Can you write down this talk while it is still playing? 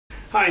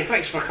Hi,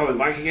 thanks for coming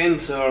back again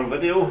to our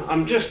video.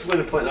 I'm just going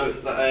to point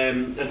out that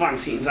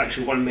Advanced Heating's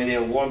actually won many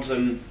awards,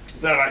 and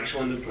they're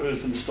actually an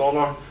approved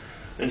installer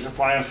and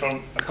supplier for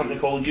a company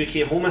called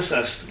UK Home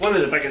Assist, one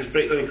of the biggest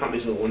breakdown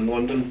companies in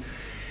London.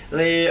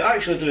 They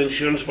actually do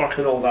insurance work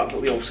and all that,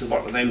 but we obviously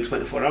work with them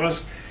 24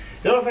 hours.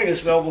 The other thing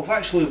as well, we've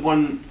actually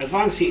won,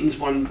 Advanced Heating's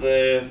won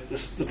the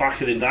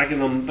Back of the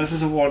Dagenham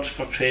Business Awards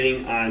for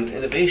training and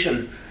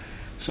innovation.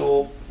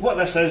 So what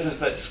this is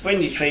that when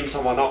you train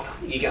someone up,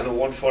 you get an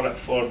award for it,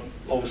 for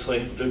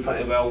obviously doing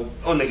pretty well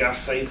on the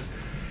gas side.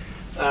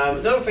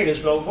 The other thing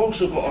as well, we've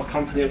also got a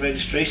company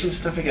registration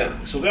certificate,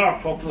 so we are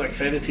properly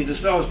accredited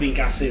as well as being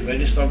gas safe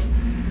registered.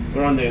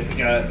 We're on the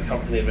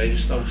company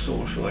register, so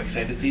we're fully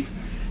accredited.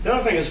 The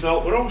other thing as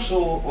well, we're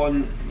also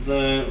on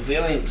the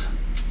Valiant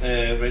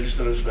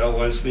register as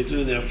well, as we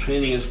do their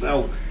training as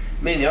well.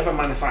 Many other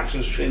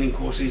manufacturers' training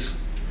courses,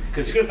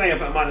 because the good thing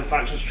about a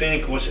manufacturer's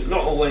training course is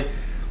not only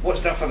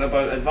what's different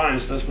about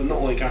Advanced is we're not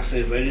only gas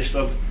safe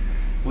registered,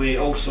 we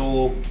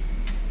also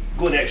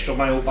go the extra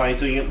mile by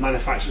doing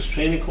manufacturers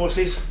training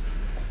courses,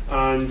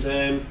 and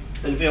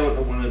Valiant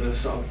are one of the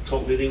sort of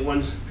top leading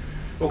ones.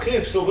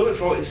 Okay, so we look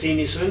forward to seeing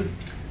you soon.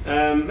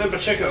 Remember,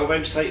 check out our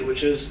website,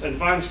 which is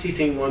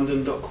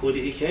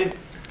advancedheatinglondon.co.uk.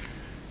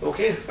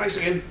 Okay, thanks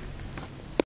again.